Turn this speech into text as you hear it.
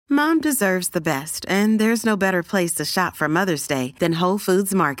Mom deserves the best, and there's no better place to shop for Mother's Day than Whole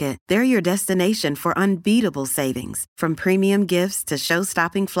Foods Market. They're your destination for unbeatable savings, from premium gifts to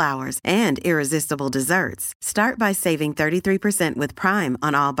show-stopping flowers and irresistible desserts. Start by saving 33% with Prime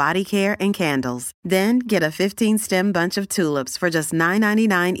on all body care and candles. Then get a 15-stem bunch of tulips for just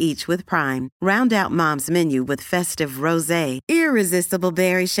 $9.99 each with Prime. Round out Mom's menu with festive rosé, irresistible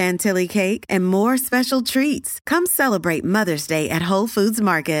berry chantilly cake, and more special treats. Come celebrate Mother's Day at Whole Foods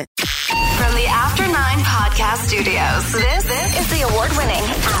Market. From the After 9 podcast studios, this is the award-winning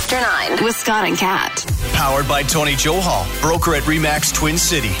After 9 with Scott and Kat. Powered by Tony Johal, broker at RE/MAX Twin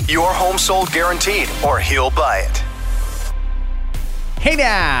City. Your home sold guaranteed, or he'll buy it. Hey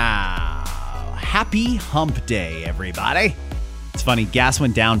now! Happy hump day, everybody. It's funny, gas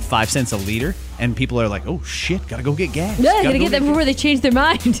went down 5 cents a liter, and people are like, oh shit, gotta go get gas. Yeah, gotta get that before they change their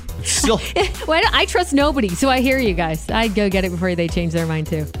mind. Still, I trust nobody, so I hear you guys. I'd go get it before they change their mind,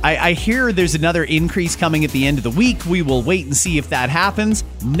 too. I hear there's another increase coming at the end of the week. We will wait and see if that happens.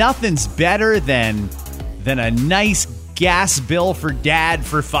 Nothing's better than a nice gas bill for Dad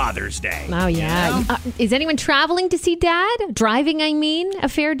for Father's Day. Oh, yeah. You know? Is anyone traveling to see Dad? Driving, I mean, a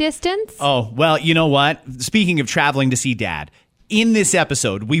fair distance? Oh, well, you know what? Speaking of traveling to see Dad, in this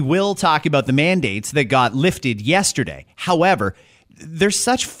episode, we will talk about the mandates that got lifted yesterday. However, they're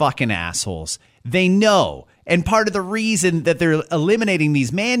such fucking assholes. They know. And part of the reason that they're eliminating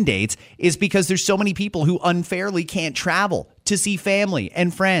these mandates is because there's so many people who unfairly can't travel to see family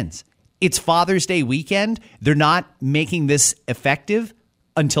and friends. It's Father's Day weekend. They're not making this effective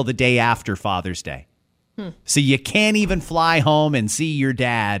until the day after Father's Day. So you can't even fly home and see your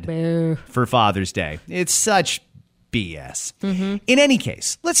dad for Father's Day. It's such BS. In any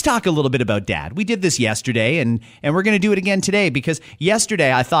case, let's talk a little bit about Dad. We did this yesterday, and we're going to do it again today because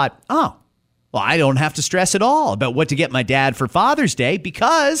yesterday I thought, oh, well, I don't have to stress at all about what to get my dad for Father's Day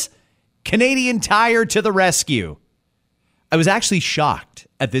because Canadian Tire to the rescue. I was actually shocked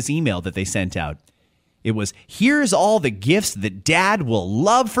at this email that they sent out. It was, here's all the gifts that Dad will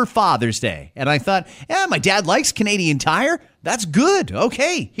love for Father's Day. And I thought, my dad likes Canadian Tire. That's good.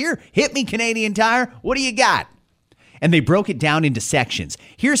 Okay, here, hit me, Canadian Tire. What do you got? And they broke it down into sections.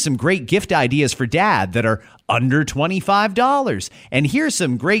 Here's some great gift ideas for Dad that are under $25. And here's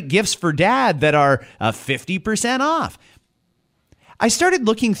some great gifts for Dad that are 50% off. I started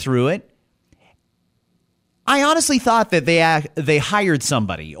looking through it. I honestly thought that they hired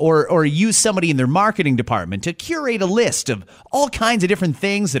somebody or used somebody in their marketing department to curate a list of all kinds of different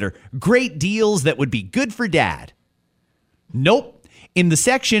things that are great deals that would be good for Dad. Nope. In the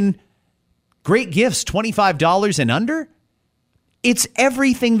section, great gifts, $25 and under, it's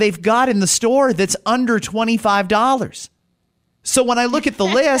everything they've got in the store that's under $25. So when I look at the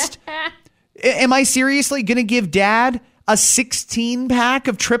list, am I seriously going to give Dad a 16-pack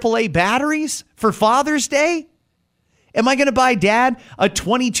of AAA batteries for Father's Day? Am I going to buy Dad a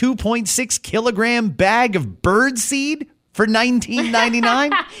 22.6 kilogram bag of birdseed for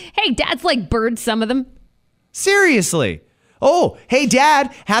 $19.99? Hey, Dad's like birds, some of them. Seriously. Oh, hey,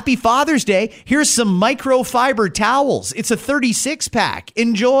 Dad, happy Father's Day. Here's some microfiber towels. It's a 36-pack.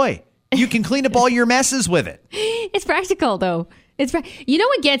 Enjoy. You can clean up all your messes with it. It's practical, though. You know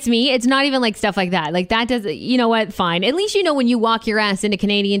what gets me? It's not even like stuff like that. Like that does, you know what? Fine. At least you know when you walk your ass into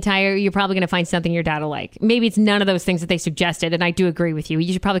Canadian Tire, you're probably going to find something your dad will like. Maybe it's none of those things that they suggested. And I do agree with you.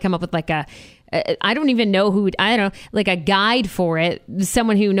 You should probably come up with like I don't even know like a guide for it.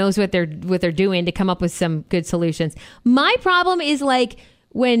 Someone who knows what they're doing to come up with some good solutions. My problem is like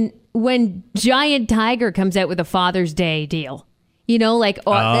when Giant Tiger comes out with a Father's Day deal. You know, like,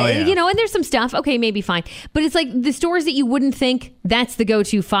 you know, and there's some stuff. Okay, maybe fine. But it's like the stores that you wouldn't think that's the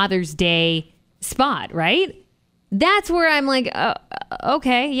go-to Father's Day spot, right? That's where I'm like,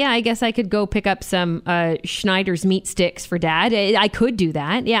 okay, yeah, I guess I could go pick up some Schneider's meat sticks for Dad. I could do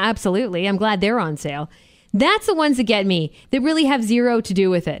that. Yeah, absolutely. I'm glad they're on sale. That's the ones that get me. That really have zero to do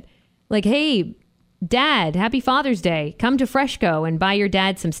with it. Like, hey, Dad, happy Father's Day. Come to Freshco and buy your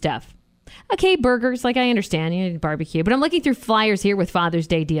dad some stuff. Okay, burgers, like I understand, you need barbecue, but I'm looking through flyers here with Father's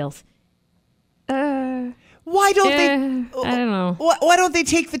Day deals. Why don't they? I don't know. Why don't they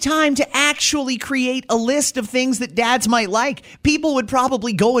take the time to actually create a list of things that dads might like? People would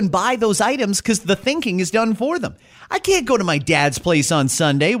probably go and buy those items because the thinking is done for them. I can't go to my dad's place on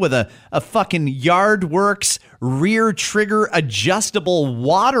Sunday with a fucking Yardworks rear trigger adjustable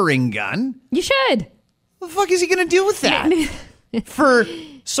watering gun. You should. What the fuck is he going to do with that? For,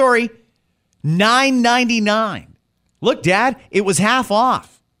 $9.99. Look, Dad, it was half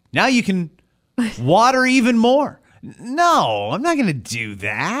off. Now you can water even more. No, I'm not going to do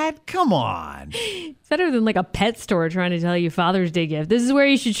that. Come on. It's better than like a pet store trying to tell you Father's Day gift. This is where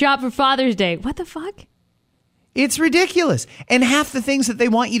you should shop for Father's Day. What the fuck? It's ridiculous. And half the things that they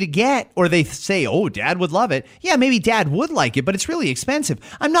want you to get, or they say, oh, Dad would love it. Yeah, maybe Dad would like it, but it's really expensive.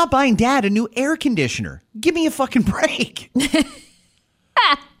 I'm not buying Dad a new air conditioner. Give me a fucking break.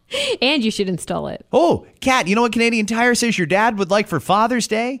 And you should install it. Oh, Kat, you know what Canadian Tire says your dad would like for Father's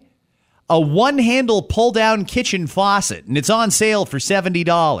Day? A one-handle pull-down kitchen faucet, and it's on sale for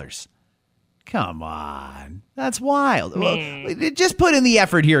 $70. Come on. That's wild. Well, just put in the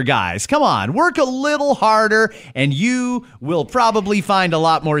effort here, guys. Come on. Work a little harder, and you will probably find a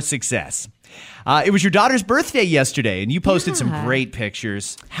lot more success. It was your daughter's birthday yesterday, and you posted some great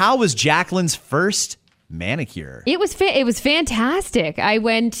pictures. How was Jacqueline's first manicure? It was fantastic. I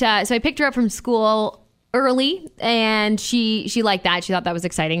went, so I picked her up from school early, and she liked that. She thought that was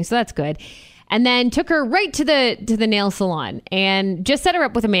exciting, so that's good. And then took her right to the nail salon and just set her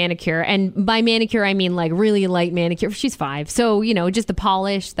up with a manicure. And by manicure, I mean like really light manicure. She's 5, so just the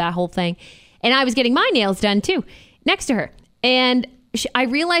polish, that whole thing. And I was getting my nails done too, next to her. And I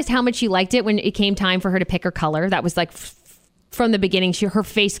realized how much she liked it when it came time for her to pick her color. That was like from the beginning, her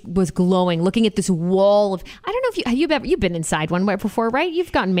face was glowing, looking at this wall of, I don't know if you've been inside one before, right?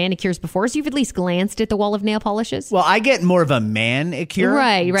 You've gotten manicures before, so you've at least glanced at the wall of nail polishes. Well, I get more of a manicure.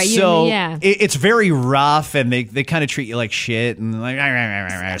 Right. So it's very rough, and they kind of treat you like shit, and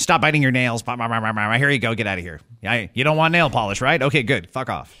like, stop biting your nails. Here you go, get out of here. You don't want nail polish, right? Okay, good. Fuck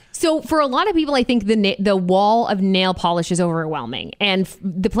off. So for a lot of people, I think the wall of nail polish is overwhelming. And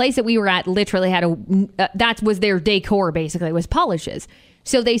the place that we were at literally had that was their decor, basically, was polishes.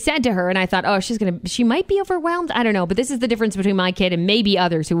 So they said to her, and I thought, oh, she might be overwhelmed. I don't know. But this is the difference between my kid and maybe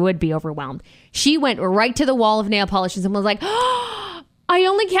others who would be overwhelmed. She went right to the wall of nail polishes and was like, oh,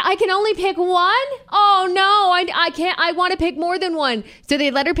 I can only pick one? Oh no, I can't. I want to pick more than one. So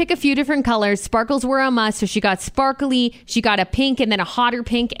they let her pick a few different colors. Sparkles were a must. So she got sparkly, she got a pink, and then a hotter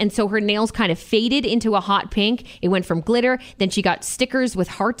pink. And so her nails kind of faded into a hot pink. It went from glitter. Then she got stickers with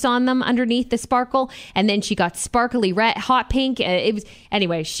hearts on them underneath the sparkle. And then she got sparkly red, hot pink.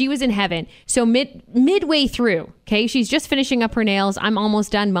 Anyway, she was in heaven. So midway through, okay, she's just finishing up her nails. I'm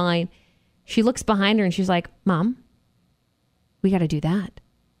almost done mine. She looks behind her and she's like, Mom, we got to do that.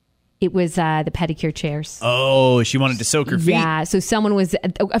 It was the pedicure chairs. Oh, she wanted to soak her feet. Yeah, so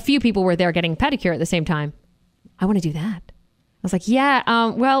a few people were there getting pedicure at the same time. I want to do that. I was like, yeah,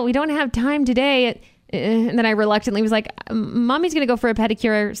 well, we don't have time today. And then I reluctantly was like, Mommy's going to go for a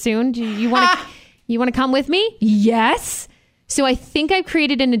pedicure soon. Do you want to come with me? Yes. So I think I've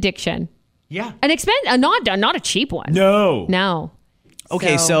created an addiction. Yeah. An expense, not a cheap one. No.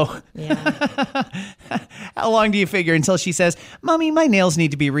 Okay, so yeah. How long do you figure until she says, Mommy, my nails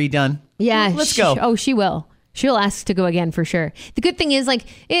need to be redone? Yeah. Let's go. Oh, she will. She'll ask to go again for sure. The good thing is, like,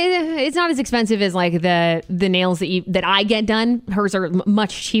 it's not as expensive as like the nails that I get done. Hers are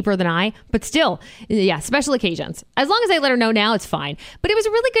much cheaper than but still, yeah, special occasions. As long as I let her know now, it's fine. But it was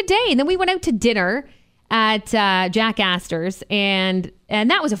a really good day. And then we went out to dinner at Jack Astor's, and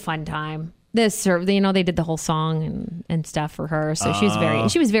that was a fun time. They did the whole song and stuff for her. So she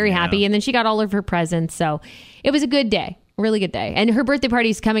was very happy. And then she got all of her presents. So it was a good day, really good day. And her birthday party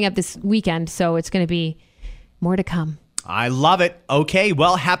is coming up this weekend. So it's going to be more to come. I love it. Okay.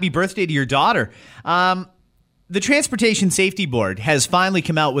 Well, happy birthday to your daughter. The Transportation Safety Board has finally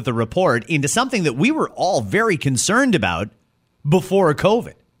come out with a report into something that we were all very concerned about before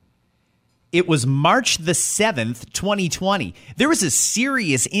COVID. It was March the 7th, 2020. There was a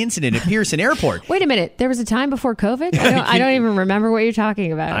serious incident at Pearson Airport. Wait a minute. There was a time before COVID? I don't even remember what you're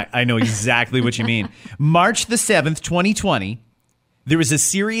talking about. I know exactly what you mean. March the 7th, 2020. There was a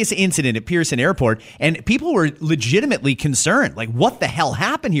serious incident at Pearson Airport, and people were legitimately concerned. Like, what the hell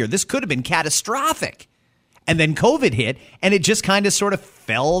happened here? This could have been catastrophic. And then COVID hit, and it just kind of sort of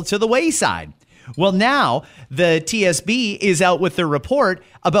fell to the wayside. Well, now the TSB is out with their report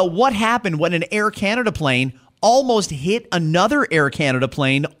about what happened when an Air Canada plane almost hit another Air Canada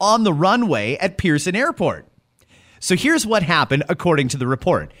plane on the runway at Pearson Airport. So here's what happened according to the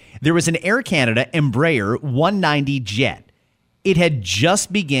report. There was an Air Canada Embraer 190 jet. It had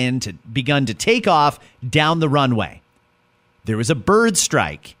just begun to take off down the runway. There was a bird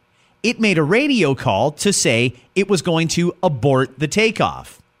strike. It made a radio call to say it was going to abort the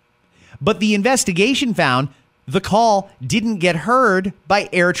takeoff. But the investigation found the call didn't get heard by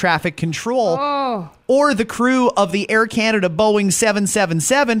air traffic control or the crew of the Air Canada Boeing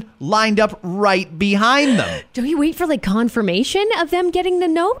 777 lined up right behind them. Do you wait for like confirmation of them getting the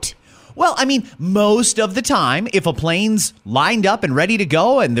note? Well, I mean, most of the time, if a plane's lined up and ready to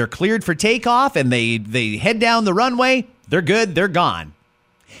go and they're cleared for takeoff and they head down the runway, they're good, they're gone.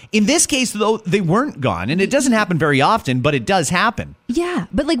 In this case, though, they weren't gone, and it doesn't happen very often, but it does happen. Yeah,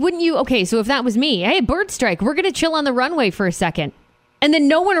 but like, wouldn't you? Okay, so if that was me, hey, bird strike, we're going to chill on the runway for a second. And then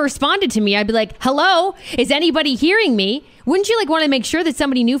no one responded to me. I'd be like, hello, is anybody hearing me? Wouldn't you like want to make sure that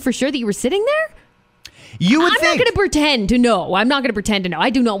somebody knew for sure that you were sitting there? You would I'm not going to pretend to know. I'm not going to pretend to know.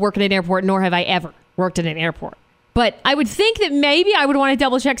 I do not work at an airport, nor have I ever worked at an airport. But I would think that maybe I would want to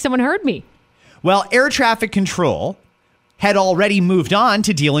double check someone heard me. Well, air traffic control had already moved on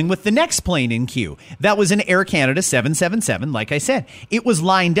to dealing with the next plane in queue. That was an Air Canada 777, like I said. It was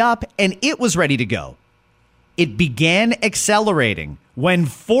lined up and it was ready to go. It began accelerating when,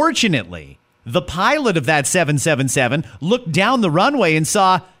 fortunately, the pilot of that 777 looked down the runway and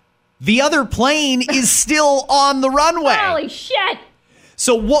saw the other plane is still on the runway. Holy shit.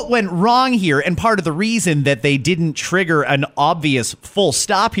 So what went wrong here, and part of the reason that they didn't trigger an obvious full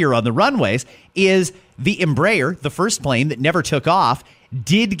stop here on the runways, is the Embraer, the first plane that never took off,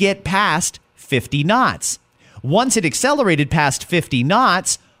 did get past 50 knots. Once it accelerated past 50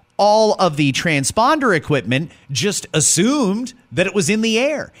 knots, all of the transponder equipment just assumed that it was in the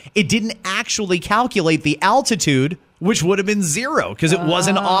air. It didn't actually calculate the altitude, which would have been 0 because it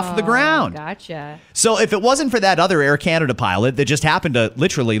wasn't off the ground. Gotcha. So if it wasn't for that other Air Canada pilot that just happened to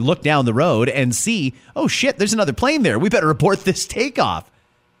literally look down the road and see, oh shit, there's another plane there, we better report this takeoff.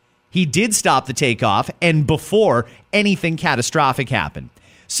 He did stop the takeoff, and before anything catastrophic happened.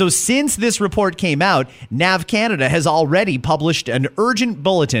 So since this report came out, NAV Canada has already published an urgent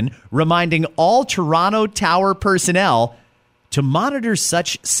bulletin reminding all Toronto Tower personnel to monitor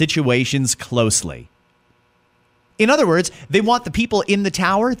such situations closely. In other words, they want the people in the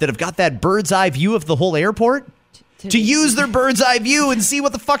tower that have got that bird's eye view of the whole airport to use their bird's eye view and see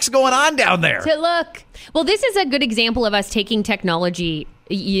what the fuck's going on down there. To look. Well, this is a good example of us taking technology.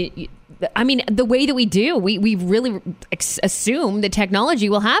 I mean, the way that we do, we really assume that technology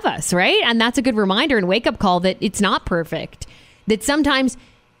will have us, right? And that's a good reminder and wake-up call that it's not perfect. That sometimes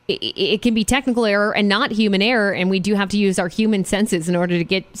it can be technical error and not human error, and we do have to use our human senses in order to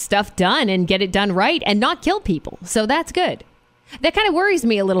get stuff done and get it done right and not kill people. So that's good. That kind of worries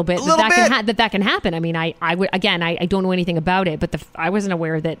me a little bit. That can happen. I mean, I don't know anything about it, but I wasn't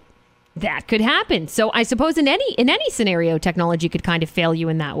aware that could happen. So I suppose in any scenario, technology could kind of fail you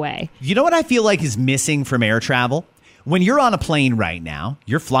in that way. You know what I feel like is missing from air travel? When you're on a plane right now,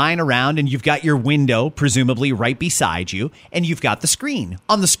 you're flying around and you've got your window presumably right beside you, and you've got the screen.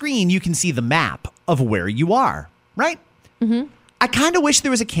 On the screen, you can see the map of where you are, right? Mm-hmm. I kind of wish there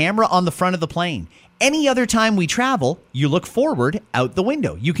was a camera on the front of the plane. Any other time we travel, you look forward out the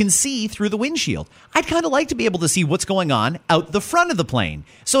window. You can see through the windshield. I'd kind of like to be able to see what's going on out the front of the plane.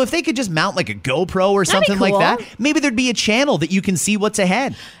 So if they could just mount like a GoPro or something like that, maybe there'd be a channel that you can see what's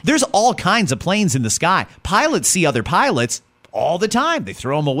ahead. There's all kinds of planes in the sky. Pilots see other pilots all the time. They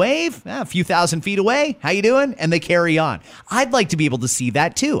throw them a wave, a few thousand feet away. How you doing? And they carry on. I'd like to be able to see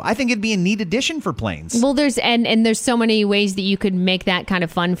that too. I think it'd be a neat addition for planes. Well, there's so many ways that you could make that kind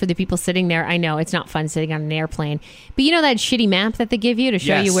of fun for the people sitting there. I know it's not fun sitting on an airplane, but you know that shitty map that they give you to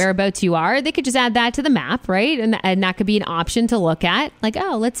show you whereabouts you are? They could just add that to the map, right? And that could be an option to look at. Like,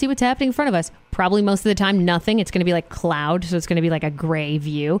 oh, let's see what's happening in front of us. Probably most of the time, nothing. It's going to be like cloud, so it's going to be like a gray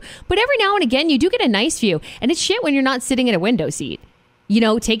view. But every now and again, you do get a nice view. And it's shit when you're not sitting at a window seat, you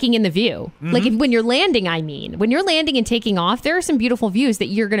know, taking in the view. Mm-hmm. Like when you're landing, when you're landing and taking off, there are some beautiful views that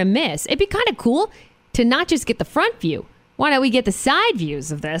you're going to miss. It'd be kind of cool to not just get the front view. Why don't we get the side views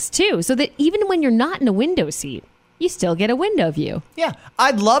of this too? So that even when you're not in a window seat, you still get a window view. Yeah,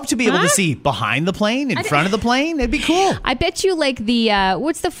 I'd love to be able to see behind the plane, in front of the plane. It'd be cool. I bet you like the,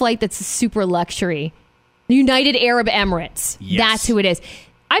 what's the flight that's super luxury? United Arab Emirates. Yes. That's who it is.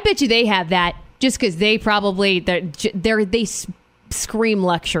 I bet you they have that just because they probably, they scream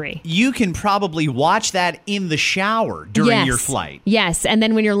luxury. You can probably watch that in the shower during your flight. Yes, and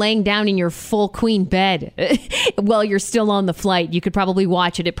then when you're laying down in your full queen bed while you're still on the flight, you could probably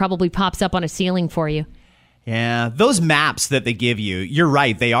watch it. It probably pops up on a ceiling for you. Yeah, those maps that they give you, you're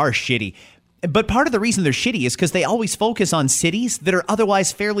right, they are shitty. But part of the reason they're shitty is because they always focus on cities that are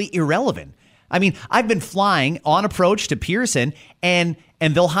otherwise fairly irrelevant. I mean, I've been flying on approach to Pearson, and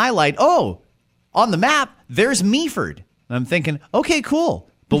they'll highlight, oh, on the map, there's Meaford. And I'm thinking, okay, cool.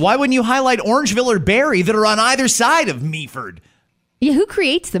 But why wouldn't you highlight Orangeville or Barrie that are on either side of Meaford? Yeah, who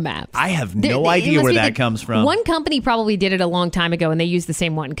creates the maps? I have no idea where that comes from. One company probably did it a long time ago, and they used the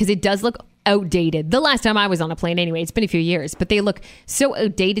same one because it does look outdated. The last time I was on a plane anyway, it's been a few years, but they look so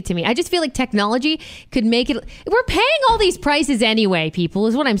outdated to me. I just feel like technology could make it. We're paying all these prices anyway, people,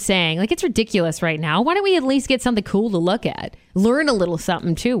 is what I'm saying. Like, it's ridiculous right now. Why don't we at least get something cool to look at? Learn a little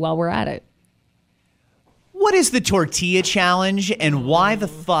something, too, while we're at it. What is the tortilla challenge, and why the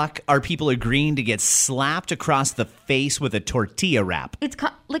fuck are people agreeing to get slapped across the face with a tortilla wrap? It's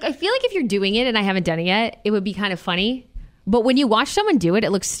like, I feel like if you're doing it and I haven't done it yet, it would be kind of funny. But when you watch someone do it, it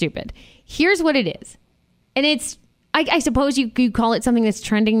looks stupid. Here's what it is. And it's, I suppose you call it something that's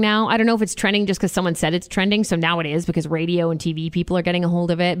trending now. I don't know if it's trending just because someone said it's trending. So now it is because radio and TV people are getting a hold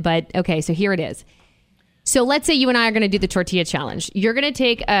of it. But okay, so here it is. So let's say you and I are going to do the tortilla challenge. You're going to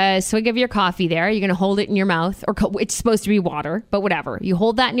take a swig of your coffee there. You're going to hold it in your mouth, or it's supposed to be water, but whatever. You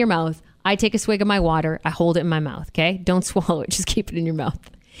hold that in your mouth. I take a swig of my water. I hold it in my mouth, okay? Don't swallow it. Just keep it in your mouth.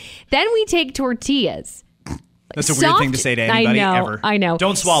 Then we take tortillas. That's a weird thing to say to anybody ever. I know.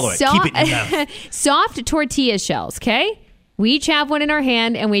 Don't swallow it. Keep it in your mouth. Soft tortilla shells, okay? We each have one in our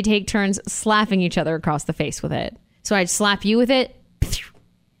hand, and we take turns slapping each other across the face with it. So I'd slap you with it.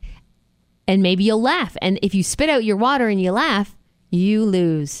 And maybe you'll laugh. And if you spit out your water and you laugh, you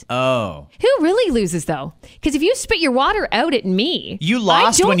lose. Oh. Who really loses, though? Because if you spit your water out at me... You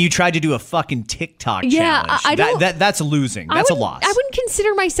lost when you tried to do a fucking TikTok challenge. That's losing. That's a loss. I wouldn't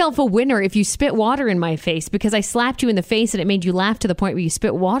consider myself a winner if you spit water in my face because I slapped you in the face and it made you laugh to the point where you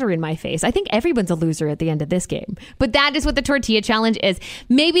spit water in my face. I think everyone's a loser at the end of this game. But that is what the tortilla challenge is.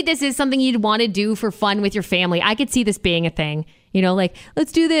 Maybe this is something you'd want to do for fun with your family. I could see this being a thing. You know, like,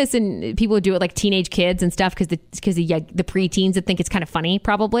 let's do this. And people would do it like teenage kids and stuff because the preteens would think it's kind of funny,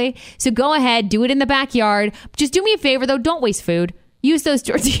 probably. So go ahead, do it in the backyard. Just do me a favor, though. Don't waste food. Use those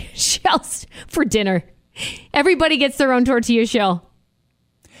tortilla shells for dinner. Everybody gets their own tortilla shell.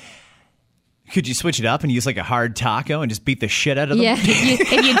 Could you switch it up and use like a hard taco and just beat the shit out of them? Yeah,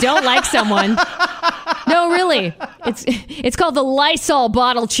 if you don't like someone. No, really. It's called the Lysol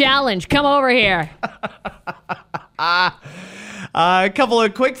Bottle Challenge. Come over here. A couple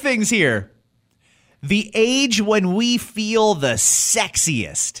of quick things here. The age when we feel the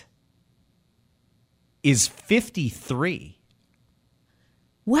sexiest is 53.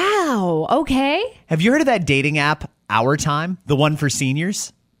 Wow. Okay. Have you heard of that dating app, Our Time? The one for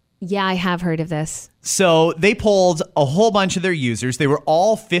seniors? Yeah, I have heard of this. So they polled a whole bunch of their users. They were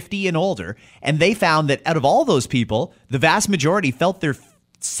all 50 and older. And they found that out of all those people, the vast majority felt their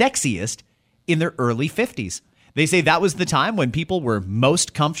sexiest in their early 50s. They say that was the time when people were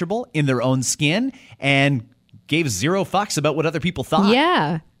most comfortable in their own skin and gave zero fucks about what other people thought.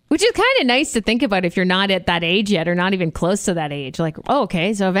 Yeah. Which is kind of nice to think about if you're not at that age yet or not even close to that age. Like, oh,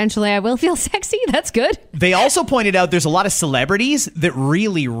 okay, so eventually I will feel sexy. That's good. They also pointed out there's a lot of celebrities that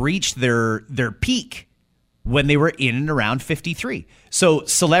really reached their peak when they were in and around 53. So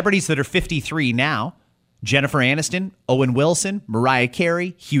celebrities that are 53 now: Jennifer Aniston, Owen Wilson, Mariah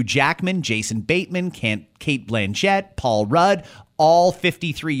Carey, Hugh Jackman, Jason Bateman, Kate Blanchett, Paul Rudd, all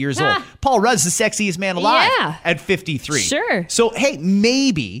 53 years old. Paul Rudd's the sexiest man alive at 53. Sure. So, hey,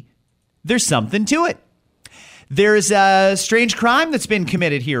 maybe there's something to it. There's a strange crime that's been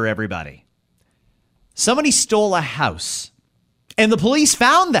committed here, everybody. Somebody stole a house, and the police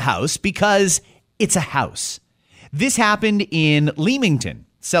found the house because it's a house. This happened in Leamington,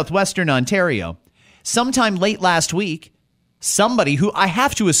 southwestern Ontario. Sometime late last week, somebody who I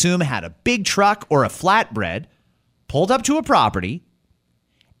have to assume had a big truck or a flatbread pulled up to a property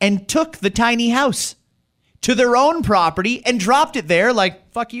and took the tiny house to their own property and dropped it there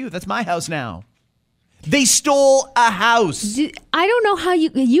like, fuck you, that's my house now. They stole a house. I don't know how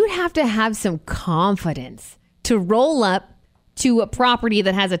you'd have to have some confidence to roll up to a property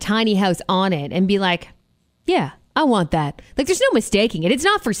that has a tiny house on it and be like, yeah, I want that. Like, there's no mistaking it. It's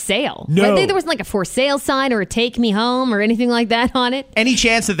not for sale. No. There wasn't like a for sale sign or a take me home or anything like that on it. Any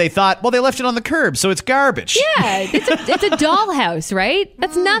chance that they thought, well, they left it on the curb, so it's garbage. Yeah, it's a dollhouse, right?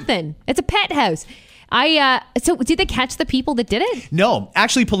 That's nothing. It's a pet house. So did they catch the people that did it? No.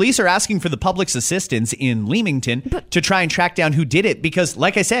 Actually, police are asking for the public's assistance in Leamington to try and track down who did it because,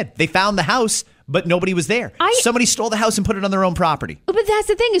 like I said, they found the house, but nobody was there. Somebody stole the house and put it on their own property. But that's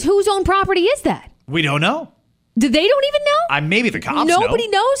the thing, is whose own property is that? We don't know. They don't even know? Maybe the cops Nobody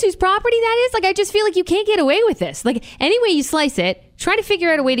knows whose property that is? Like, I just feel like you can't get away with this. Like, any way you slice it, try to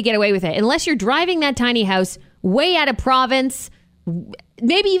figure out a way to get away with it. Unless you're driving that tiny house way out of province,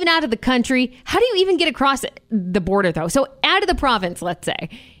 maybe even out of the country. How do you even get across the border, though? So out of the province, let's say.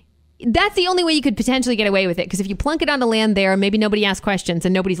 That's the only way you could potentially get away with it. Because if you plunk it on the land there, maybe nobody asks questions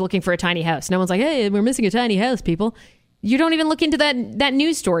and nobody's looking for a tiny house. No one's like, hey, we're missing a tiny house, people. You don't even look into that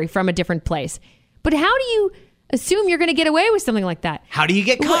news story from a different place. But how do you assume you're going to get away with something like that? How do you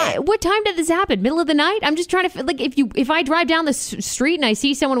get caught? What time did this happen? Middle of the night? I'm just trying to, like, if I drive down the street and I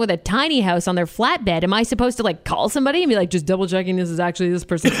see someone with a tiny house on their flatbed, am I supposed to, like, call somebody and be like, just double checking this is actually this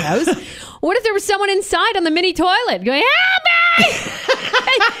person's house? What if there was someone inside on the mini toilet going, help me!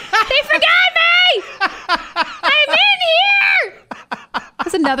 They forgot me! I'm in here!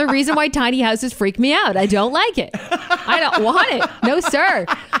 That's another reason why tiny houses freak me out. I don't like it. I don't want it. No, sir.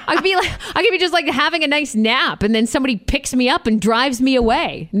 I could be just like having a nice nap and then somebody picks me up and drives me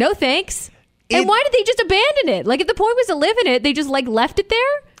away. No, thanks. And why did they just abandon it? Like, if the point was to live in it, they just like left it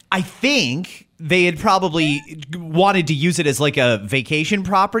there? I think they had probably wanted to use it as like a vacation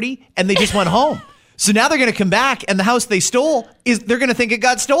property and they just went home. So now they're going to come back and the house they stole they're going to think it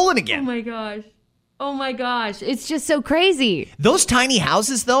got stolen again. Oh my gosh. Oh my gosh. It's just so crazy. Those tiny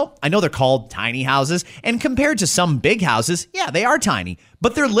houses, though, I know they're called tiny houses, and compared to some big houses, yeah, they are tiny,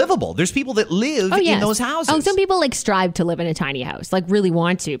 but they're livable. There's people that live in those houses. Oh, some people like strive to live in a tiny house, like really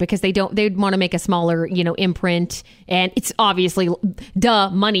want to, because they'd want to make a smaller, imprint. And it's obviously,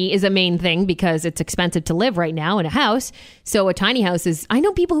 money is a main thing because it's expensive to live right now in a house. So a tiny house I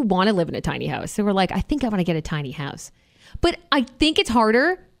know people who want to live in a tiny house. So we're like, I think I want to get a tiny house. But I think it's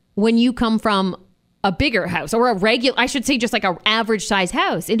harder when you come from a bigger house or I should say just like an average size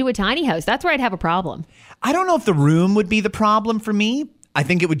house into a tiny house. That's where I'd have a problem. I don't know if the room would be the problem for me. I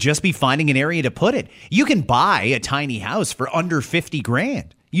think it would just be finding an area to put it. You can buy a tiny house for under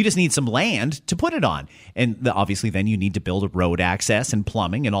 $50,000. You just need some land to put it on. And obviously then you need to build a road access and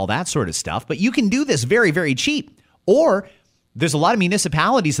plumbing and all that sort of stuff. But you can do this very, very cheap. Or there's a lot of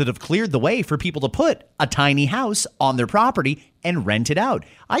municipalities that have cleared the way for people to put a tiny house on their property and rent it out.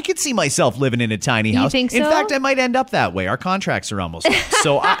 I could see myself living in a tiny house. You think so? In fact, I might end up that way. Our contracts are almost up.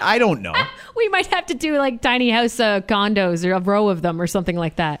 So I don't know. We might have to do like tiny house condos or a row of them or something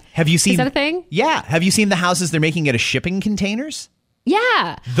like that. Have you seen? Is that a thing? Yeah. Have you seen the houses they're making out of shipping containers?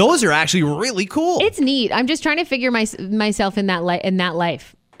 Yeah. Those are actually really cool. It's neat. I'm just trying to figure myself in that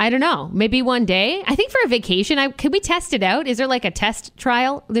life. I don't know. Maybe one day. I think for a vacation, could we test it out? Is there like a test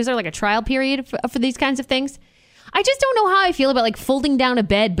trial? Is there like a trial period for these kinds of things? I just don't know how I feel about like folding down a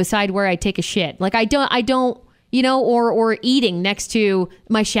bed beside where I take a shit. Like I don't, or eating next to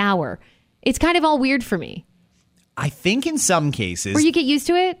my shower. It's kind of all weird for me. I think in some cases... Where you get used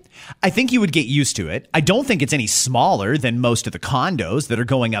to it? I think you would get used to it. I don't think it's any smaller than most of the condos that are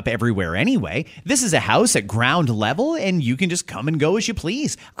going up everywhere anyway. This is a house at ground level, and you can just come and go as you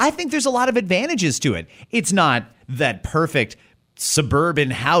please. I think there's a lot of advantages to it. It's not that perfect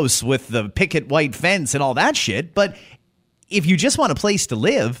suburban house with the picket white fence and all that shit, but if you just want a place to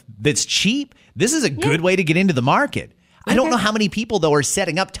live that's cheap, this is a good way to get into the market. I don't know how many people, though, are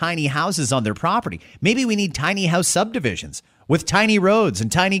setting up tiny houses on their property. Maybe we need tiny house subdivisions with tiny roads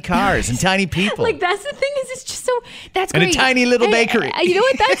and tiny cars and tiny people. Like, that's the thing is, it's just so, that's great. And a tiny little bakery. You know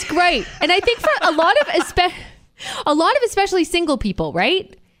what? That's great. And I think for a lot of especially single people,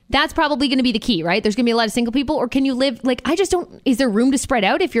 right? That's probably going to be the key, right? There's going to be a lot of single people. Or can you live, like, is there room to spread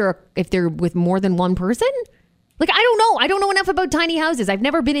out if they're with more than one person? Like, I don't know. I don't know enough about tiny houses. I've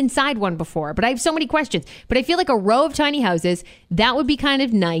never been inside one before, but I have so many questions. But I feel like a row of tiny houses, that would be kind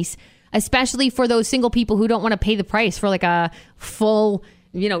of nice, especially for those single people who don't want to pay the price for like a full,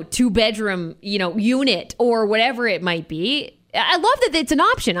 2-bedroom, unit or whatever it might be. I love that it's an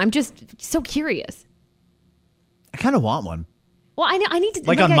option. I'm just so curious. I kind of want one. Well, I need to...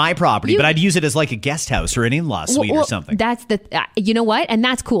 Like on my property, but I'd use it as like a guest house or an in-law suite or something. That's you know what? And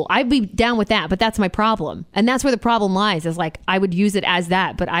that's cool. I'd be down with that, but that's my problem. And that's where the problem lies, is like, I would use it as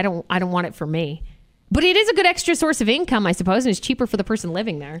that, but I don't want it for me. But it is a good extra source of income, I suppose, and it's cheaper for the person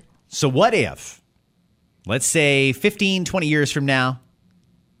living there. So what if, let's say 15, 20 years from now,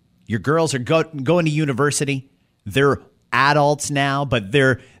 your girls are going to university, they're adults now, but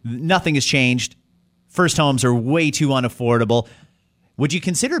nothing has changed. First homes are way too unaffordable. Would you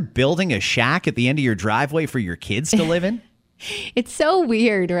consider building a shack at the end of your driveway for your kids to live in? It's so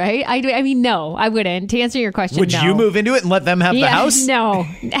weird, right? I mean, no, I wouldn't. To answer your question, would you move into it and let them have the house? No.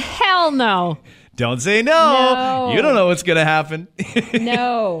 Hell no. Don't say no. You don't know what's going to happen.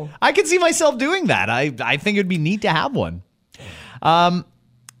 No. I could see myself doing that. I think it'd be neat to have one.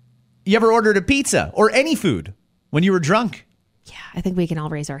 You ever ordered a pizza or any food when you were drunk? Yeah, I think we can all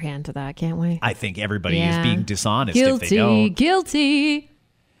raise our hand to that, can't we? I think everybody is being dishonest if they don't. Guilty.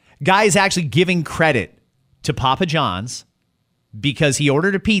 Guy is actually giving credit to Papa John's because he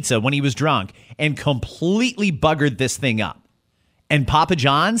ordered a pizza when he was drunk and completely buggered this thing up. And Papa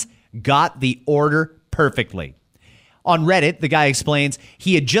John's got the order perfectly. On Reddit, the guy explains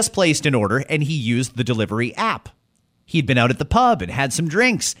he had just placed an order and he used the delivery app. He'd been out at the pub and had some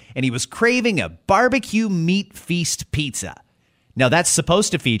drinks, and he was craving a barbecue meat feast pizza. Now, that's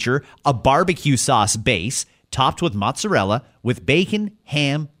supposed to feature a barbecue sauce base topped with mozzarella with bacon,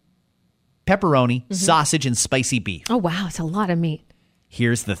 ham, pepperoni, sausage, and spicy beef. Oh, wow. It's a lot of meat.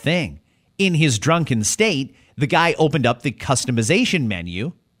 Here's the thing. In his drunken state, the guy opened up the customization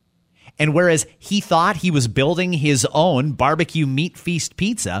menu, and whereas he thought he was building his own barbecue meat feast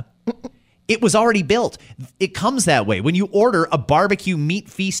pizza, it was already built. It comes that way. When you order a barbecue meat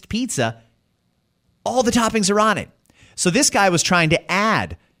feast pizza, all the toppings are on it. So this guy was trying to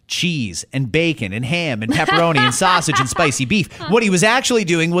add cheese and bacon and ham and pepperoni and sausage and spicy beef. What he was actually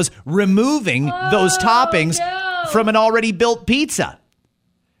doing was removing those toppings from an already built pizza.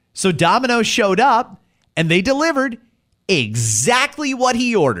 So Domino's showed up and they delivered exactly what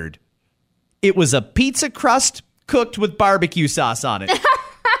he ordered. It was a pizza crust cooked with barbecue sauce on it.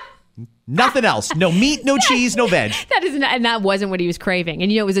 Nothing else. No meat, no cheese, no veg. And that wasn't what he was craving.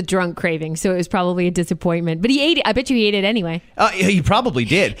 And it was a drunk craving, so it was probably a disappointment. But he ate it. I bet you he ate it anyway. He probably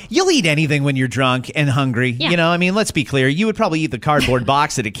did. You'll eat anything when you're drunk and hungry. Yeah. You know, I mean, let's be clear. You would probably eat the cardboard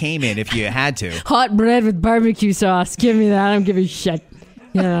box that it came in if you had to. Hot bread with barbecue sauce. Give me that. I don't give a shit.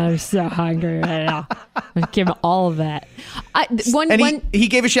 Yeah, I'm so hungry right now. Give him all of that. He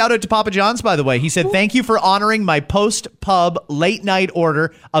gave a shout out to Papa John's, by the way. He said, "Thank you for honoring my post-pub late night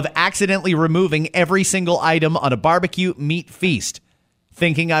order of accidentally removing every single item on a barbecue meat feast,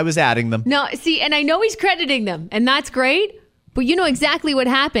 thinking I was adding them." No, see, and I know he's crediting them, and that's great, but you know exactly what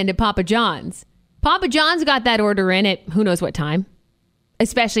happened at Papa John's. Papa John's got that order in at who knows what time.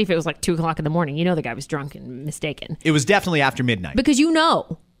 Especially if it was like 2 o'clock in the morning. You know the guy was drunk and mistaken. It was definitely after midnight. Because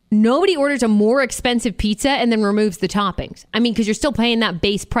nobody orders a more expensive pizza and then removes the toppings. I mean, because you're still paying that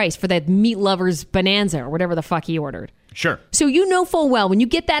base price for that meat lover's bonanza or whatever the fuck he ordered. Sure. So you know full well when you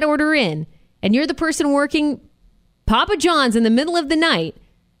get that order in and you're the person working Papa John's in the middle of the night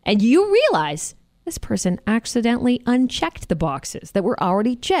and you realize this person accidentally unchecked the boxes that were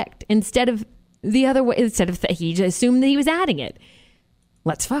already checked instead of the other way. He just assumed that he was adding it.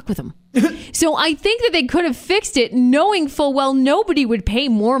 Let's fuck with them. So I think that they could have fixed it knowing full well nobody would pay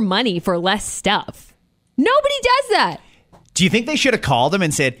more money for less stuff. Nobody does that. Do you think they should have called them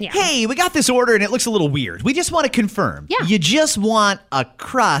and said, "Hey, we got this order and it looks a little weird. We just want to confirm. Yeah. You just want a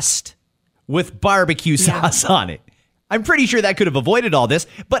crust with barbecue sauce on it." I'm pretty sure that could have avoided all this.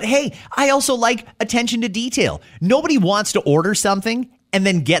 But hey, I also like attention to detail. Nobody wants to order something and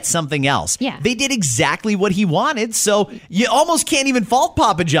then get something else. Yeah. They did exactly what he wanted, so you almost can't even fault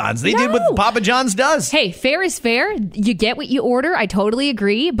Papa John's. They did what Papa John's does. Hey, fair is fair. You get what you order. I totally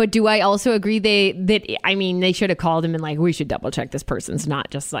agree. But do I also agree they should have called him and like, we should double check this person's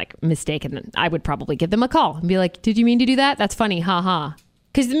not just like mistaken. I would probably give them a call and be like, did you mean to do that? That's funny. Ha ha.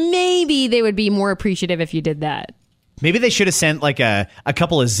 Because maybe they would be more appreciative if you did that. Maybe they should have sent like a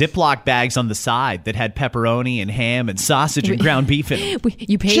couple of Ziploc bags on the side that had pepperoni and ham and sausage and ground beef in them.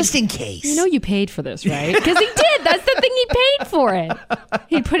 You paid, just in case. You know you paid for this, right? Because he did. That's the thing. He paid for it.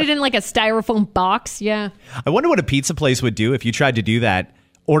 He put it in like a styrofoam box. Yeah. I wonder what a pizza place would do if you tried to do that.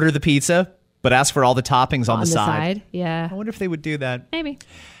 Order the pizza, but ask for all the toppings on the side. Yeah. I wonder if they would do that. Maybe.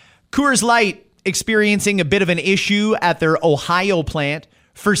 Coors Light experiencing a bit of an issue at their Ohio plant.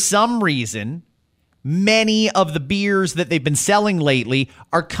 For some reason, many of the beers that they've been selling lately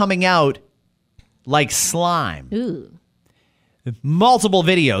are coming out like slime. Ooh. Multiple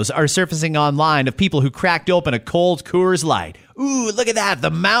videos are surfacing online of people who cracked open a cold Coors Light. Ooh, look at that.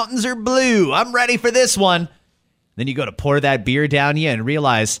 The mountains are blue. I'm ready for this one. Then you go to pour that beer down you and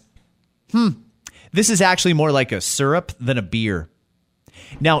realize, this is actually more like a syrup than a beer.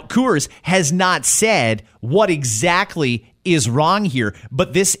 Now, Coors has not said what exactly is wrong here,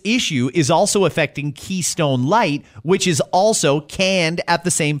 but this issue is also affecting Keystone Light, which is also canned at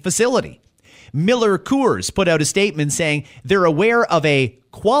the same facility. Miller Coors put out a statement saying they're aware of a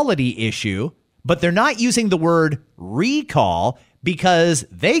quality issue, but they're not using the word recall because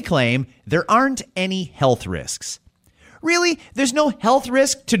they claim there aren't any health risks. Really? There's no health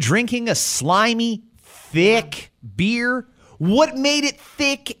risk to drinking a slimy, thick beer? What made it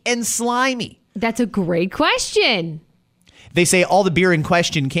thick and slimy? That's a great question. They say all the beer in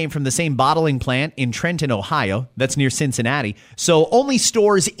question came from the same bottling plant in Trenton, Ohio. That's near Cincinnati. So only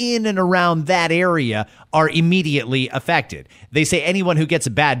stores in and around that area are immediately affected. They say anyone who gets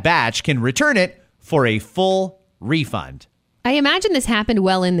a bad batch can return it for a full refund. I imagine this happened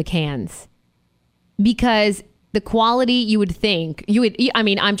well in the cans because the quality you would think,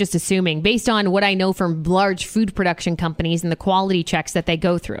 I'm just assuming based on what I know from large food production companies and the quality checks that they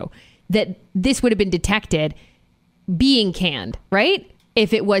go through, that this would have been detected being canned, right?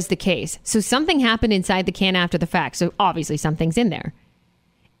 if it was the case. So something happened inside the can after the fact. So obviously something's in there.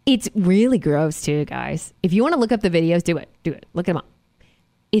 It's really gross too, guys. If you want to look up the videos, do it. Look them up.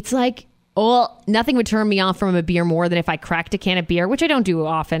 It's like, nothing would turn me off from a beer more than if I cracked a can of beer, which I don't do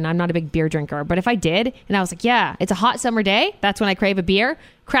often. I'm not a big beer drinker. But if I did, and I was like, yeah, it's a hot summer day. That's when I crave a beer.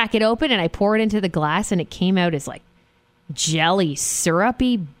 Crack it open and I pour it into the glass and it came out as like jelly,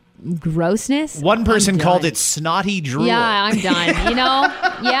 syrupy grossness. One person called it snotty drool. Yeah, I'm done. You know?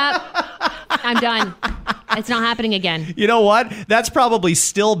 Yep. I'm done. It's not happening again. You know what? That's probably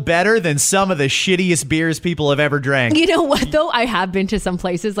still better than some of the shittiest beers people have ever drank. You know what, though? I have been to some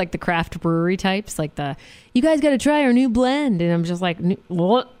places like the craft brewery types, like you guys got to try our new blend. And I'm just like,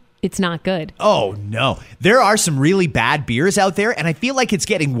 what? It's not good. Oh, no. There are some really bad beers out there, and I feel like it's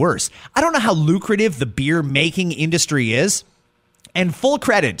getting worse. I don't know how lucrative the beer making industry is. And full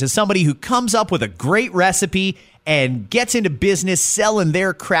credit to somebody who comes up with a great recipe and gets into business selling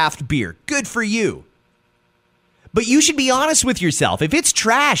their craft beer. Good for you. But you should be honest with yourself. If it's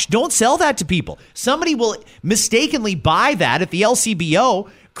trash, don't sell that to people. Somebody will mistakenly buy that at the LCBO,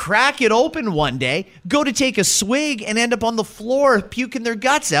 crack it open one day, go to take a swig, and end up on the floor puking their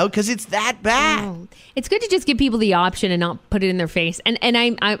guts out because it's that bad. Oh. It's good to just give people the option and not put it in their face.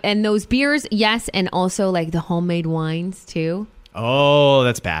 And those beers, yes, and also like the homemade wines too. Oh,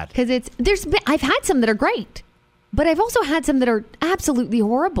 that's bad. Because I've had some that are great. But I've also had some that are absolutely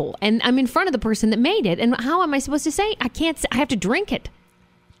horrible. And I'm in front of the person that made it. And how am I supposed to say? I can't. I have to drink it.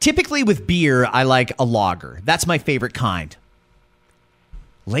 Typically with beer, I like a lager. That's my favorite kind.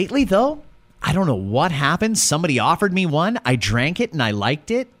 Lately, though, I don't know what happened. Somebody offered me one. I drank it and I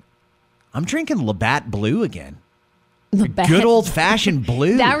liked it. I'm drinking Labatt Blue again. Good old-fashioned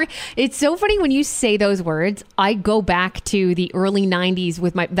blue. It's so funny when you say those words. I go back to the early 90s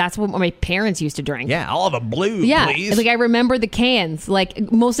with that's what my parents used to drink. Yeah, I'll have a blue, yeah, please. Like I remember the cans,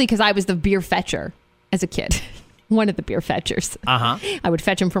 like mostly because I was the beer fetcher as a kid. One of the beer fetchers. Uh-huh. I would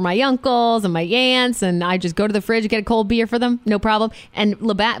fetch them for my uncles and my aunts, and I just go to the fridge and get a cold beer for them. No problem. And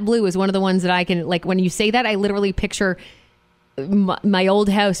Labatt Blue is one of the ones that I can, like, when you say that, I literally picture my old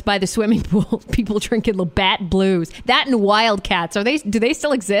house by the swimming pool, people drinking Labatt Blues. That and Wildcats. Do they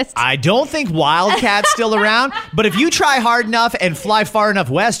still exist? I don't think Wildcat's still around, but if you try hard enough and fly far enough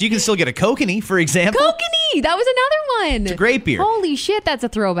west, you can still get a Kokanee, for example. Kokanee! That was another one. It's a great beer. Holy shit, that's a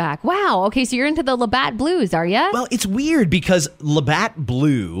throwback. Wow. Okay, so you're into the Labatt Blues, are you? Well, it's weird because Labatt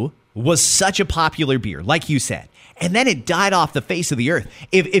Blue was such a popular beer, like you said, and then it died off the face of the earth.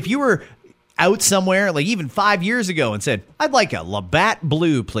 If you were out somewhere, like even 5 years ago, and said, I'd like a Labatt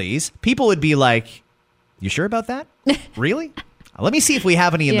Blue, please, people would be like, you sure about that? Really? Let me see if we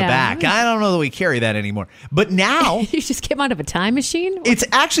have any in the back. I don't know that we carry that anymore. But now you just came out of a time machine? It's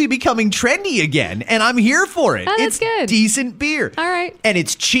actually becoming trendy again, and I'm here for it. Oh, that's it's good. Decent beer. All right. And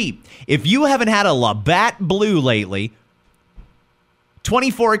it's cheap. If you haven't had a Labatt Blue lately,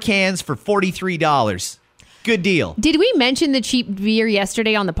 24 cans for $43. Good deal. Did we mention the cheap beer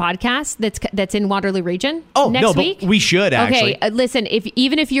yesterday on the podcast that's in Waterloo Region? Oh, next no, week? But we should actually. Okay, listen,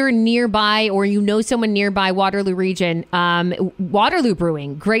 even if you're nearby or you know someone nearby Waterloo Region, Waterloo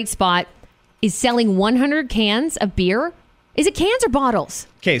Brewing, great spot, is selling 100 cans of beer. Is it cans or bottles?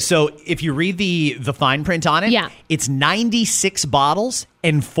 Okay, so if you read the fine print on it, it's 96 bottles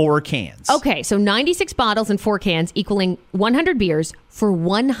and 4 cans. Okay, so 96 bottles and 4 cans equaling 100 beers for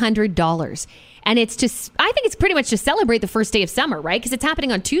 $100. And I think it's pretty much to celebrate the first day of summer, right? Because it's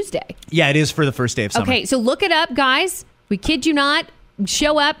happening on Tuesday. Yeah, it is for the first day of summer. Okay, so look it up, guys. We kid you not.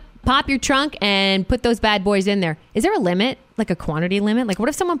 Show up, pop your trunk, and put those bad boys in there. Is there a limit? Like a quantity limit? Like what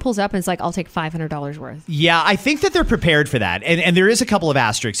if someone pulls up and it's like, I'll take $500 worth? Yeah, I think that they're prepared for that. And there is a couple of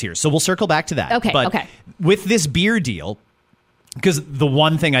asterisks here. So we'll circle back to that. Okay. With this beer deal, because the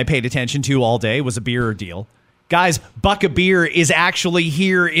one thing I paid attention to all day was a beer deal. Guys, Buck of Beer is actually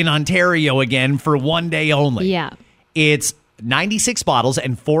here in Ontario again for one day only. Yeah. It's 96 bottles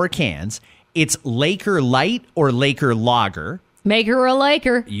and 4 cans. It's Laker Light or Laker Lager. Maker or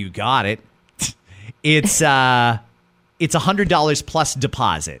Laker. You got it. It's $100 plus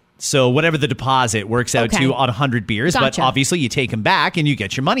deposit. So whatever the deposit works out to on 100 beers. Gotcha. But obviously you take them back and you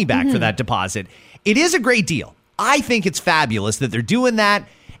get your money back for that deposit. It is a great deal. I think it's fabulous that they're doing that.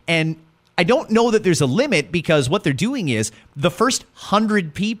 And I don't know that there's a limit because what they're doing is the first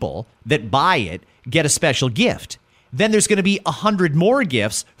 100 people that buy it get a special gift. Then there's going to be 100 more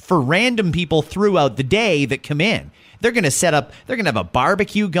gifts for random people throughout the day that come in. They're going to have a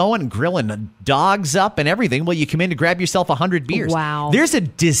barbecue going, grilling dogs up and everything while you come in to grab yourself 100 beers. Wow. There's a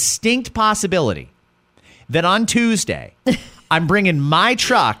distinct possibility that on Tuesday, I'm bringing my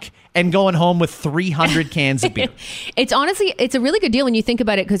truck and going home with 300 cans of beer. It's honestly, it's a really good deal when you think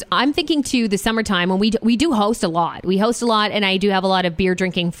about it, because I'm thinking to the summertime when we do host a lot. We host a lot, and I do have a lot of beer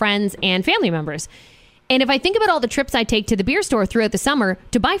drinking friends and family members. And if I think about all the trips I take to the beer store throughout the summer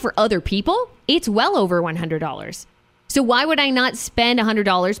to buy for other people, it's well over $100. So why would I not spend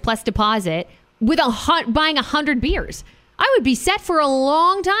 $100 plus deposit with buying 100 beers? I would be set for a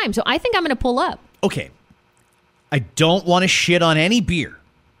long time. So I think I'm going to pull up. Okay. I don't want to shit on any beer,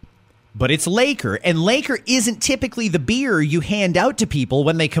 but it's Laker, and Laker isn't typically the beer you hand out to people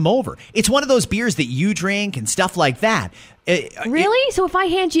when they come over. It's one of those beers that you drink and stuff like that. Really? So if I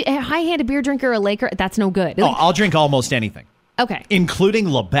hand a beer drinker a Laker, that's no good. Oh, I'll drink almost anything. Okay. Including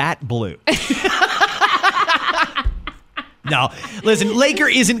Labatt Blue. No, listen, Laker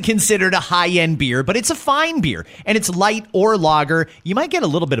isn't considered a high-end beer, but it's a fine beer, and it's light or lager. You might get a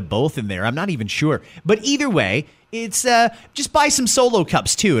little bit of both in there. I'm not even sure. But either way, it's just buy some solo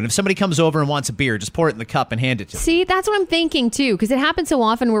cups, too. And if somebody comes over and wants a beer, just pour it in the cup and hand it to them. See, that's what I'm thinking, too, because it happens so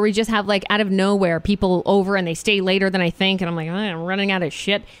often where we just have, like, out of nowhere, people over and they stay later than I think, and I'm like, I'm running out of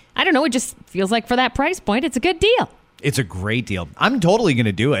shit. I don't know. It just feels like for that price point, it's a good deal. It's a great deal. I'm totally going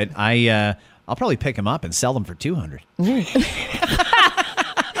to do it. I'll probably pick them up and sell them for $200.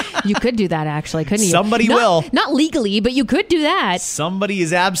 You could do that, actually, couldn't you? Somebody will. Not legally, but you could do that. Somebody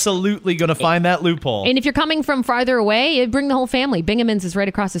is absolutely going to find that loophole. And if you're coming from farther away, bring the whole family. Bingaman's is right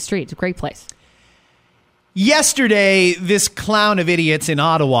across the street. It's a great place. Yesterday, this clown of idiots in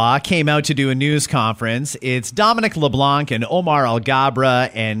Ottawa came out to do a news conference. It's Dominic LeBlanc and Omar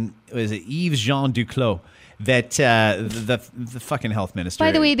Alghabra and was it Yves Jean Duclos that the fucking health minister.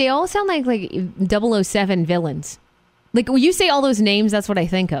 By the way, they all sound like 007 villains. Like when you say all those names, that's what I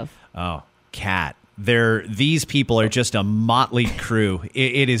think of. Oh, Kat. These people are just a motley crew.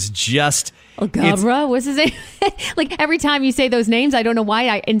 It is just Alghabra. What's his name? Like every time you say those names, I don't know why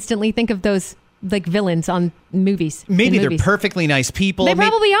I instantly think of those like villains on movies. Maybe they're perfectly nice people. They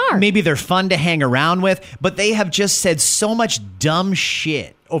probably are. Maybe they're fun to hang around with, but they have just said so much dumb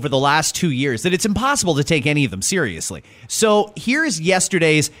shit over the last 2 years that it's impossible to take any of them seriously. So here's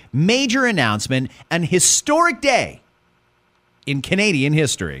yesterday's major announcement, an historic day in Canadian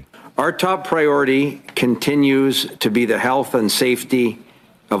history. Our top priority continues to be the health and safety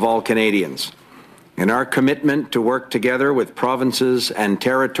of all Canadians. And our commitment to work together with provinces and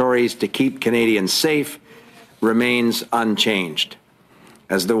territories to keep Canadians safe remains unchanged.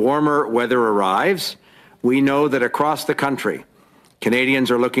 As the warmer weather arrives, we know that across the country, Canadians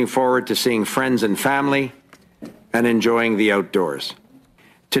are looking forward to seeing friends and family and enjoying the outdoors.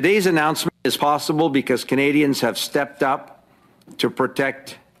 Today's announcement is possible because Canadians have stepped up to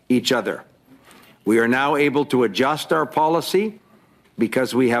protect each other. We are now able to adjust our policy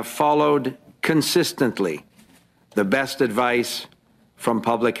because we have followed consistently the best advice from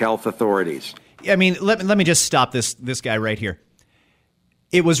public health authorities. I mean, let me just stop this guy right here.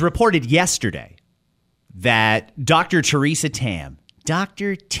 It was reported yesterday that Dr. Theresa Tam,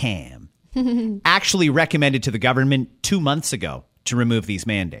 Dr. Tam, actually recommended to the government 2 months ago to remove these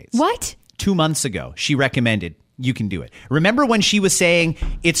mandates. What? 2 months ago, she recommended you can do it. Remember when she was saying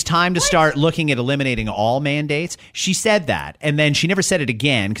it's time to start looking at eliminating all mandates? She said that, and then she never said it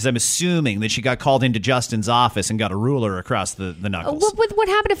again because I'm assuming that she got called into Justin's office and got a ruler across the knuckles. What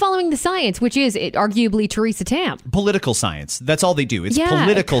happened to following the science, which is arguably Theresa Tam? Political science. That's all they do. It's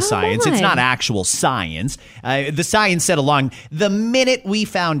political science. On. It's not actual science. The science said along the minute we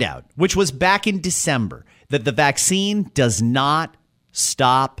found out, which was back in December, that the vaccine does not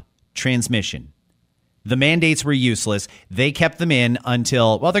stop transmission. The mandates were useless. They kept them in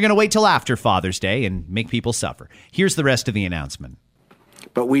until, well, they're going to wait till after Father's Day and make people suffer. Here's the rest of the announcement.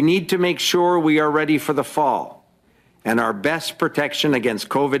 But we need to make sure we are ready for the fall. And our best protection against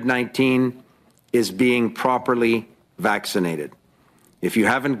COVID-19 is being properly vaccinated. If you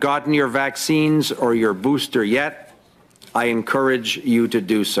haven't gotten your vaccines or your booster yet, I encourage you to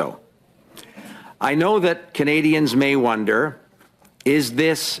do so. I know that Canadians may wonder, is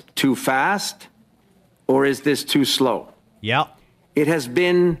this too fast? Or is this too slow? Yeah. It has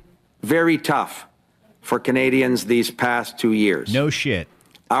been very tough for Canadians these past 2 years. No shit.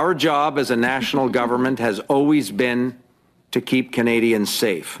 Our job as a national government has always been to keep Canadians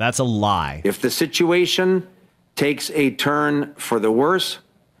safe. That's a lie. If the situation takes a turn for the worse,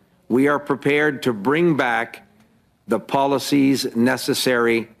 we are prepared to bring back the policies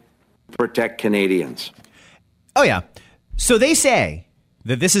necessary to protect Canadians. Oh, yeah. So they say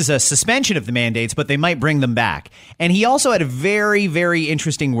that this is a suspension of the mandates, but they might bring them back. And he also had a very, very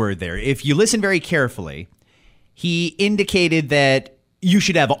interesting word there. If you listen very carefully, he indicated that you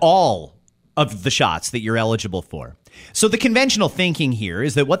should have all of the shots that you're eligible for. So the conventional thinking here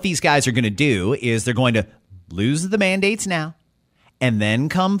is that what these guys are going to do is they're going to lose the mandates now, and then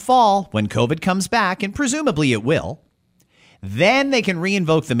come fall, when COVID comes back, and presumably it will, then they can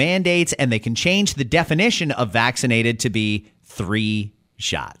reinvoke the mandates and they can change the definition of vaccinated to be 3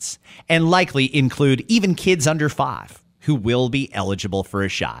 shots, and likely include even kids under 5 who will be eligible for a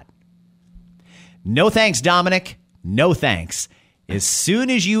shot. No thanks, Dominic. No thanks. As soon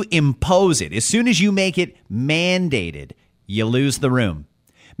as you impose it, as soon as you make it mandated, you lose the room.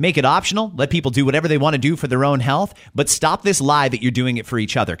 Make it optional. Let people do whatever they want to do for their own health, but stop this lie that you're doing it for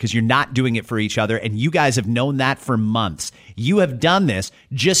each other, because you're not doing it for each other, and you guys have known that for months. You have done this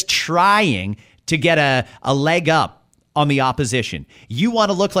just trying to get a leg up on the opposition. You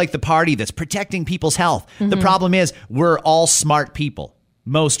want to look like the party that's protecting people's health. The problem is we're all smart people.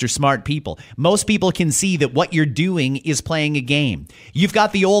 Most are smart people. Most people can see that what you're doing is playing a game. You've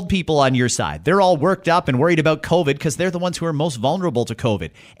got the old people on your side. They're all worked up and worried about COVID because they're the ones who are most vulnerable to COVID.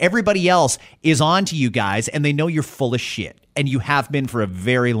 Everybody else is on to you guys, and they know you're full of shit, and you have been for a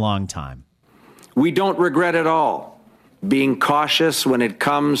very long time. We don't regret at all being cautious when it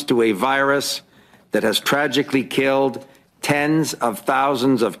comes to a virus that has tragically killed tens of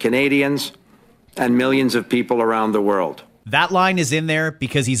thousands of Canadians and millions of people around the world. That line is in there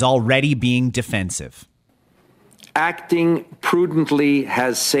because he's already being defensive. Acting prudently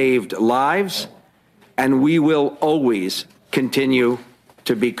has saved lives, and we will always continue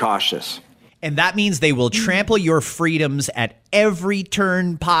to be cautious. And that means they will trample your freedoms at every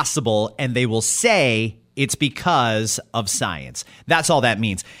turn possible, and they will say it's because of science. That's all that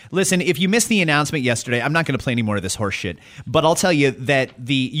means. Listen, if you missed the announcement yesterday, I'm not going to play any more of this horse shit, but I'll tell you that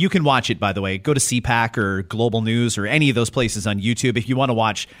you can watch it, by the way. Go to CPAC or Global News or any of those places on YouTube if you want to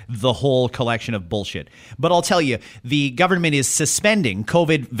watch the whole collection of bullshit. But I'll tell you, the government is suspending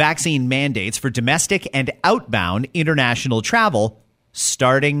COVID vaccine mandates for domestic and outbound international travel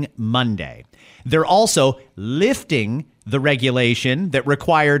starting Monday. They're also lifting the regulation that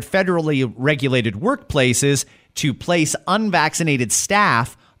required federally regulated workplaces to place unvaccinated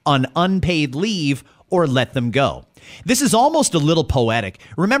staff on unpaid leave or let them go. This is almost a little poetic.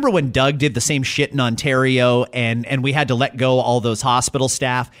 Remember when Doug did the same shit in Ontario and we had to let go all those hospital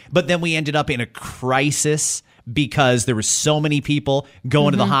staff, but then we ended up in a crisis because there were so many people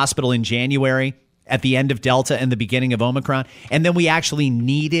going to the hospital in January at the end of Delta and the beginning of Omicron, and then we actually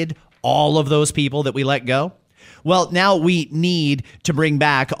needed all of those people that we let go? Well, now we need to bring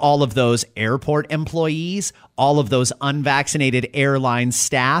back all of those airport employees, all of those unvaccinated airline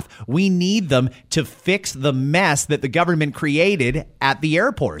staff. We need them to fix the mess that the government created at the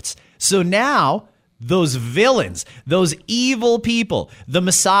airports. So now those villains, those evil people, the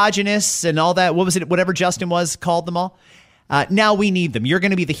misogynists and all that, what was it, whatever Justin called them all? Now we need them. You're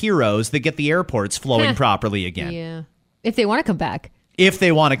going to be the heroes that get the airports flowing properly again. Yeah. If they want to come back. If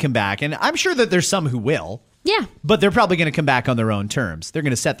they want to come back. And I'm sure that there's some who will. Yeah. But they're probably going to come back on their own terms. They're going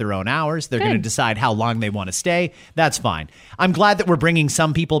to set their own hours. They're going to decide how long they want to stay. That's fine. I'm glad that we're bringing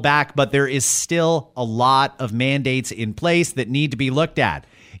some people back, but there is still a lot of mandates in place that need to be looked at.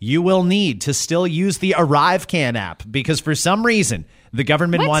 You will need to still use the ArriveCan app because for some reason, the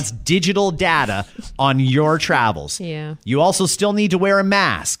government wants digital data on your travels. Yeah. You also still need to wear a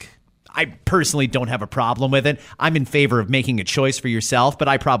mask. I personally don't have a problem with it. I'm in favor of making a choice for yourself, but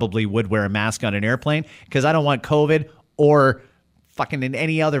I probably would wear a mask on an airplane because I don't want COVID or fucking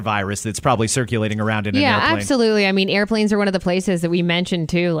any other virus that's probably circulating around in an airplane. Yeah, absolutely. I mean, airplanes are one of the places that we mentioned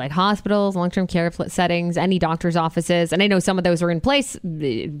too, like hospitals, long-term care settings, any doctor's offices. And I know some of those are in place.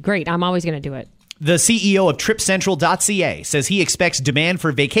 Great. I'm always going to do it. The CEO of TripCentral.ca says he expects demand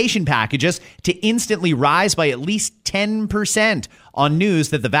for vacation packages to instantly rise by at least 10% on news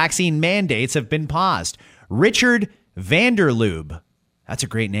that the vaccine mandates have been paused. Richard Vanderloob, that's a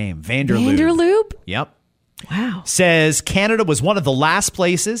great name, Vanderloob? Yep. Wow. Says Canada was one of the last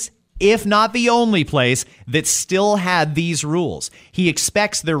places, if not the only place, that still had these rules. He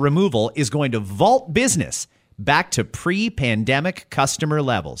expects their removal is going to vault business back to pre-pandemic customer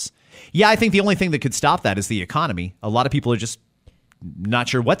levels. Yeah, I think the only thing that could stop that is the economy. A lot of people are just not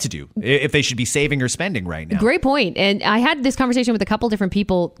sure what to do, if they should be saving or spending right now. Great point. And I had this conversation with a couple different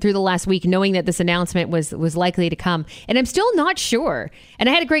people through the last week, knowing that this announcement was likely to come. And I'm still not sure. And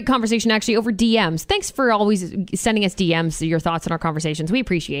I had a great conversation actually over DMs. Thanks for always sending us DMs, your thoughts on our conversations. We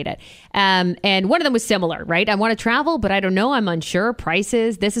appreciate it. And one of them was similar, right? I want to travel, but I don't know. I'm unsure.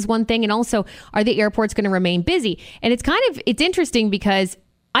 Prices. This is one thing. And also, are the airports going to remain busy? And it's interesting because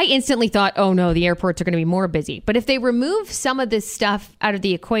I instantly thought, oh no, the airports are going to be more busy. But if they remove some of this stuff out of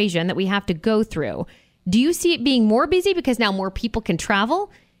the equation that we have to go through, do you see it being more busy because now more people can travel?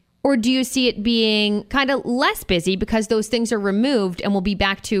 Or do you see it being kind of less busy because those things are removed and will be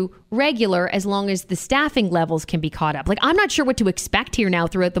back to regular as long as the staffing levels can be caught up? Like, I'm not sure what to expect here now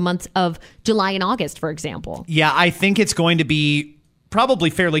throughout the months of July and August, for example. Yeah, I think it's going to be probably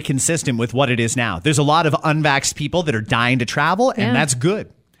fairly consistent with what it is now. There's a lot of unvaxxed people that are dying to travel, and that's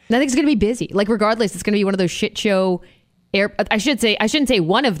good. I think it's going to be busy. Like, regardless, it's going to be one of those shit show I shouldn't say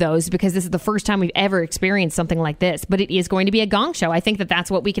one of those, because this is the first time we've ever experienced something like this, but it is going to be a gong show. I think that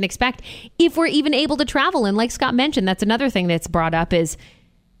that's what we can expect if we're even able to travel. And like Scott mentioned, that's another thing that's brought up is,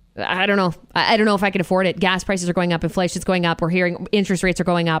 I don't know if I can afford it. Gas prices are going up. Inflation's going up. We're hearing interest rates are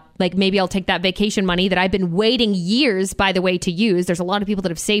going up. Like, maybe I'll take that vacation money that I've been waiting years, by the way, to use. There's a lot of people that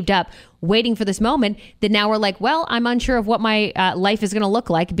have saved up waiting for this moment that now are like, well, I'm unsure of what my life is going to look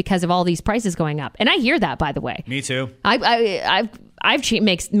like because of all these prices going up. And I hear that, by the way. Me too. I've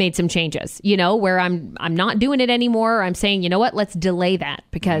made some changes, you know, where I'm not doing it anymore. I'm saying, you know what, let's delay that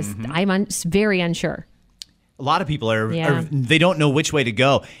because I'm very unsure. A lot of people they don't know which way to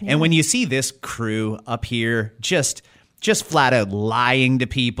go. Yeah. And when you see this crew up here just flat out lying to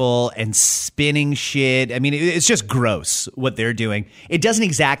people and spinning shit, I mean, it's just gross what they're doing. It doesn't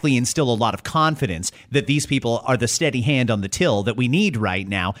exactly instill a lot of confidence that these people are the steady hand on the till that we need right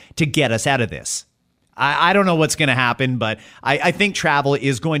now to get us out of this. I don't know what's going to happen, but I think travel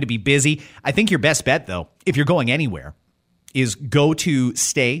is going to be busy. I think your best bet, though, if you're going anywhere, is go to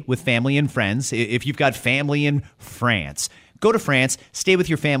stay with family and friends. If you've got family in France, go to France, stay with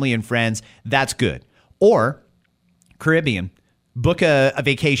your family and friends. That's good. Or Caribbean, book a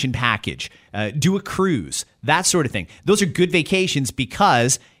vacation package, do a cruise, that sort of thing. Those are good vacations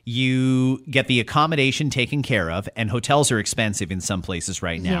because you get the accommodation taken care of, and hotels are expensive in some places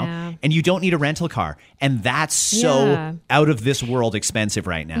right now, and you don't need a rental car. And that's so out of this world expensive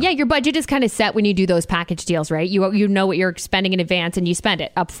right now. Yeah, your budget is kind of set when you do those package deals, right? You know what you're spending in advance and you spend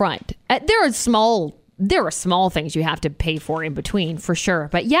it up front. There are small things you have to pay for in between, for sure.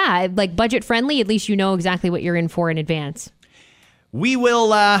 But yeah, like budget friendly, at least you know exactly what you're in for in advance. We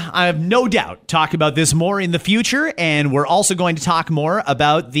will, I have no doubt, talk about this more in the future, and we're also going to talk more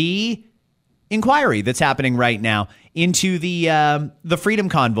about the inquiry that's happening right now into the Freedom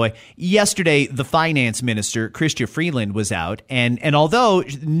Convoy. Yesterday, the finance minister, Chrystia Freeland, was out, and although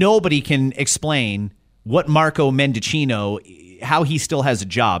nobody can explain what Marco Mendicino, how he still has a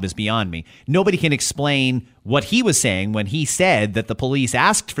job is beyond me. Nobody can explain what he was saying when he said that the police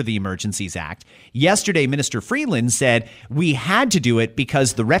asked for the Emergencies Act. Yesterday, Minister Freeland said we had to do it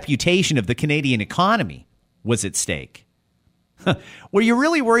because the reputation of the Canadian economy was at stake. Were you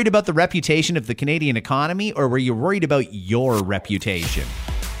really worried about the reputation of the Canadian economy, or were you worried about your reputation?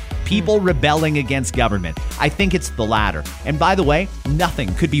 People rebelling against government. I think it's the latter. And by the way,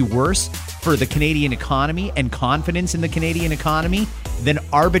 nothing could be worse for the Canadian economy and confidence in the Canadian economy than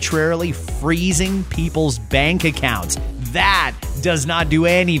arbitrarily freezing people's bank accounts. That does not do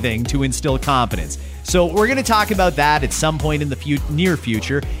anything to instill confidence. So we're going to talk about that at some point in the near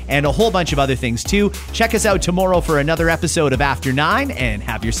future, and a whole bunch of other things too. Check us out tomorrow for another episode of After 9, and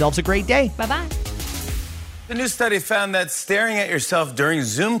have yourselves a great day. Bye-bye. A new study found that staring at yourself during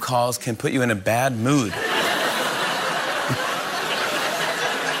Zoom calls can put you in a bad mood.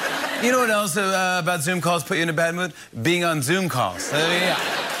 You know what else about Zoom calls put you in a bad mood? Being on Zoom calls.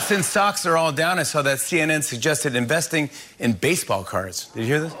 Since stocks are all down, I saw that CNN suggested investing in baseball cards. Did you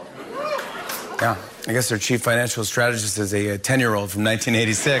hear this? Yeah. I guess their chief financial strategist is a 10-year-old from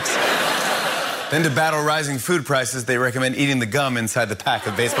 1986. Then to battle rising food prices, they recommend eating the gum inside the pack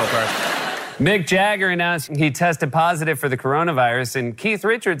of baseball cards. Mick Jagger announced he tested positive for the coronavirus, and Keith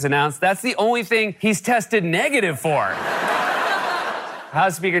Richards announced that's the only thing he's tested negative for.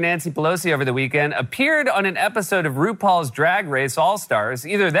 House Speaker Nancy Pelosi over the weekend appeared on an episode of RuPaul's Drag Race All-Stars.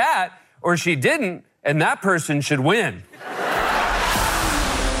 Either that, or she didn't, and that person should win.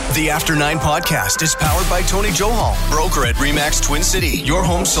 The After 9 podcast is powered by Tony Johal, broker at RE/MAX Twin City. Your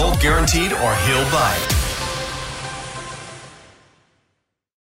home sold guaranteed, or he'll buy it.